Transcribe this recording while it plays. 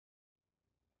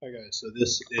Hi guys, so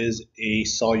this is a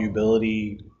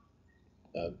solubility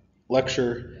uh,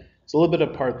 lecture. It's a little bit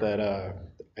of part that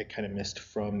I kind of missed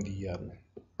from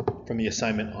the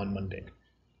assignment on Monday.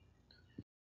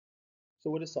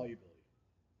 So what is solubility?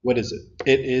 What is it?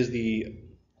 It is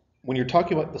when you're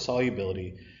talking about the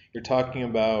solubility, you're talking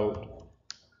about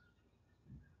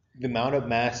the amount of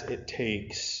mass it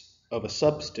takes of a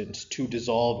substance to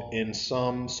dissolve in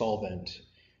some solvent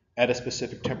at a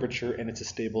specific temperature and it's a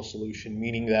stable solution,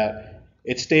 meaning that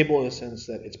it's stable in the sense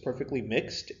that it's perfectly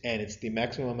mixed and it's the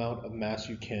maximum amount of mass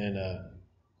you can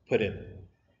put in.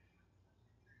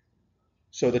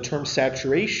 So the term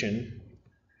saturation,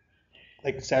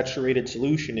 like saturated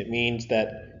solution, it means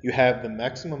that you have the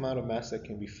maximum amount of mass that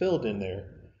can be filled in there,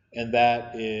 and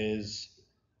that is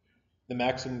the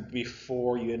maximum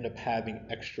before you end up having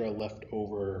extra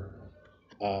leftover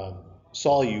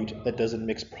solute that doesn't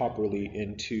mix properly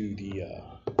into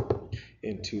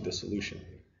the solution.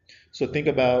 So think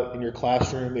about in your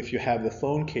classroom, if you have the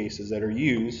phone cases that are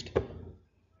used,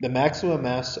 the maximum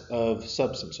mass of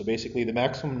substance, so basically the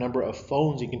maximum number of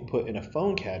phones you can put in a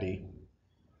phone caddy,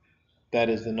 that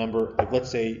is the number, like let's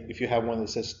say if you have one that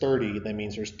says 30, that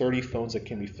means there's 30 phones that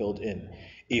can be filled in.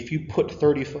 If you put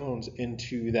 30 phones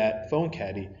into that phone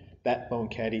caddy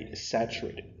is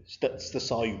saturated. So that's the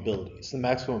solubility. It's the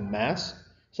maximum mass.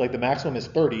 So like the maximum is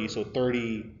 30, so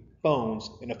 30 phones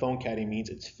in a phone caddy means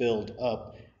it's filled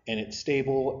up and it's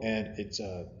stable and it's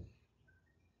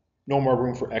no more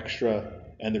room for extra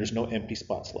and there's no empty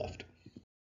spots left.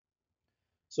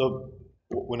 So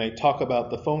when I talk about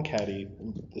the phone caddy,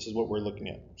 this is what we're looking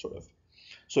at, sort of.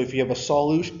 So if you have a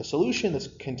solution that's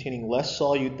containing less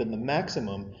solute than the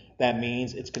maximum, that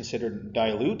means it's considered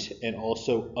dilute and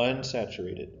also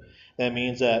unsaturated. That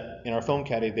means that in our phone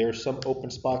caddy, there's some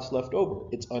open spots left over.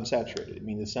 It's unsaturated. It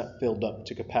means it's not filled up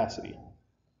to capacity.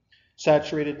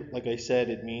 Saturated, like I said,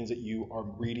 it means that you are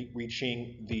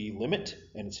reaching the limit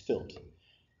and it's filled.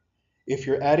 If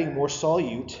you're adding more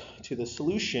solute to the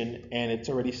solution and it's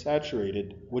already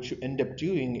saturated, what you end up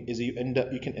doing is you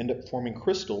can end up forming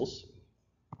crystals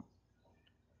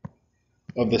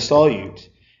of the solute,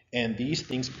 and these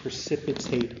things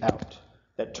precipitate out.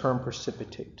 That term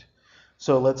precipitate.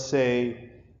 So let's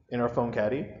say in our phone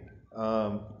caddy,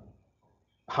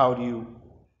 how do you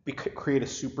create a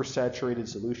supersaturated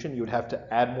solution? You would have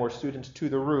to add more students to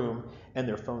the room, and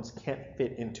their phones can't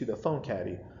fit into the phone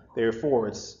caddy. Therefore,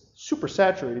 it's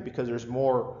supersaturated because there's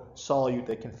more solute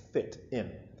that can fit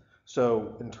in.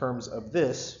 So in terms of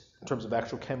this, in terms of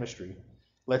actual chemistry,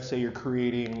 let's say you're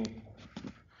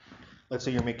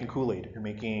making Kool-Aid, you're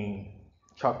making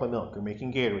chocolate milk, you're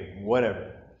making Gatorade,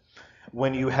 whatever.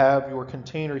 When you have your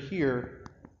container here,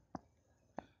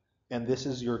 and this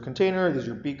is your container, this is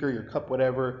your beaker, your cup,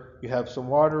 whatever, you have some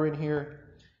water in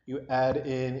here, you add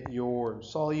in your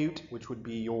solute, which would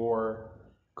be your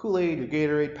Kool-Aid, your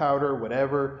Gatorade powder,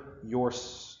 whatever, your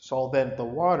solvent, the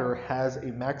water, has a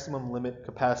maximum limit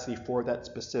capacity for that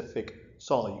specific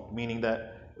solute, meaning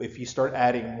that if you start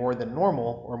adding more than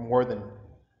normal or more than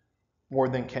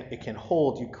it can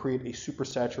hold, you create a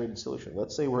supersaturated solution.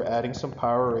 Let's say we're adding some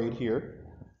Powerade here,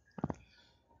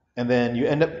 and then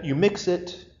you mix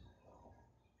it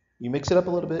up a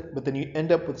little bit, but then you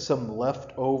end up with some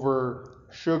leftover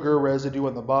sugar residue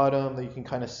on the bottom that you can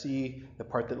kind of see, the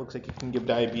part that looks like it can give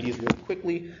diabetes really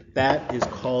quickly. That is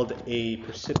called a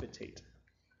precipitate.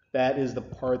 That is the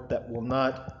part that will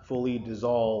not fully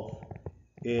dissolve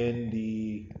in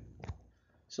the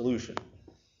solution.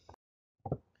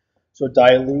 So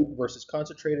dilute versus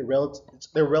concentrated,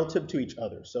 they're relative to each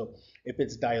other. So if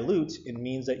it's dilute, it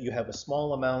means that you have a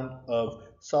small amount of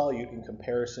solute in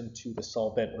comparison to the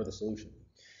solvent or the solution.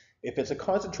 If it's a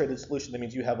concentrated solution, that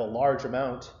means you have a large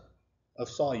amount of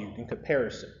solute in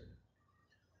comparison.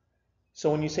 So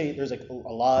when you say there's like a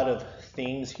lot of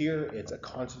things here, it's a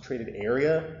concentrated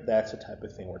area, that's the type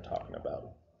of thing we're talking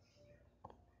about.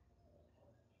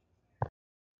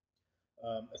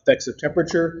 Effects of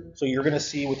temperature. So you're going to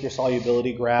see with your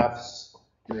solubility graphs,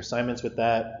 your assignments with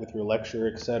that, with your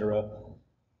lecture, etc.,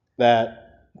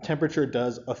 that temperature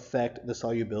does affect the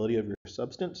solubility of your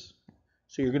substance.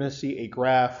 So you're going to see a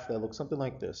graph that looks something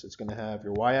like this. It's going to have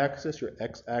your y-axis, your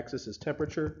x-axis is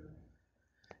temperature,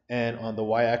 and on the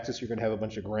y-axis you're going to have a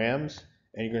bunch of grams,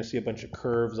 and you're going to see a bunch of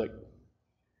curves like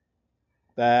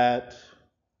that,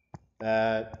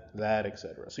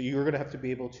 etc. So you're going to have to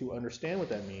be able to understand what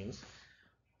that means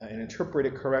and interpret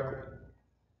it correctly.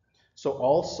 So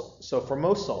for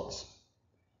most salts,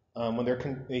 when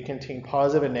they contain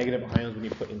positive and negative ions when you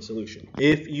put in solution.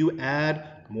 If you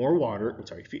add more water,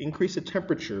 if you increase the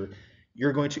temperature,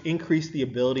 you're going to increase the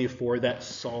ability for that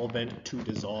solvent to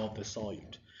dissolve the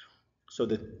solute. So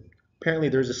apparently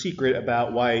there's a secret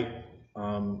about why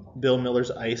Bill Miller's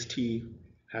iced tea,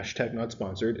 hashtag not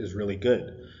sponsored, is really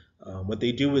good. What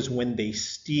they do is when they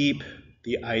steep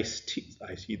the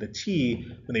the tea,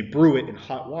 when they brew it in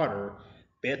hot water,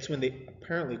 that's when they,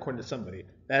 apparently according to somebody,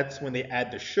 that's when they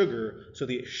add the sugar, so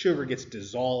the sugar gets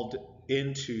dissolved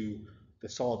into the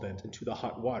solvent, into the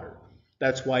hot water.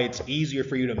 That's why it's easier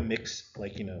for you to mix,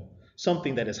 like,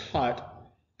 something that is hot,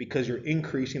 because you're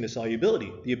increasing the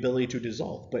solubility, the ability to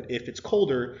dissolve. But if it's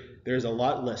colder, there's a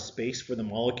lot less space for the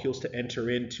molecules to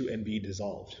enter into and be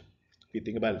dissolved, if you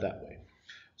think about it that way.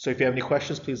 So if you have any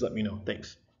questions, please let me know.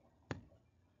 Thanks.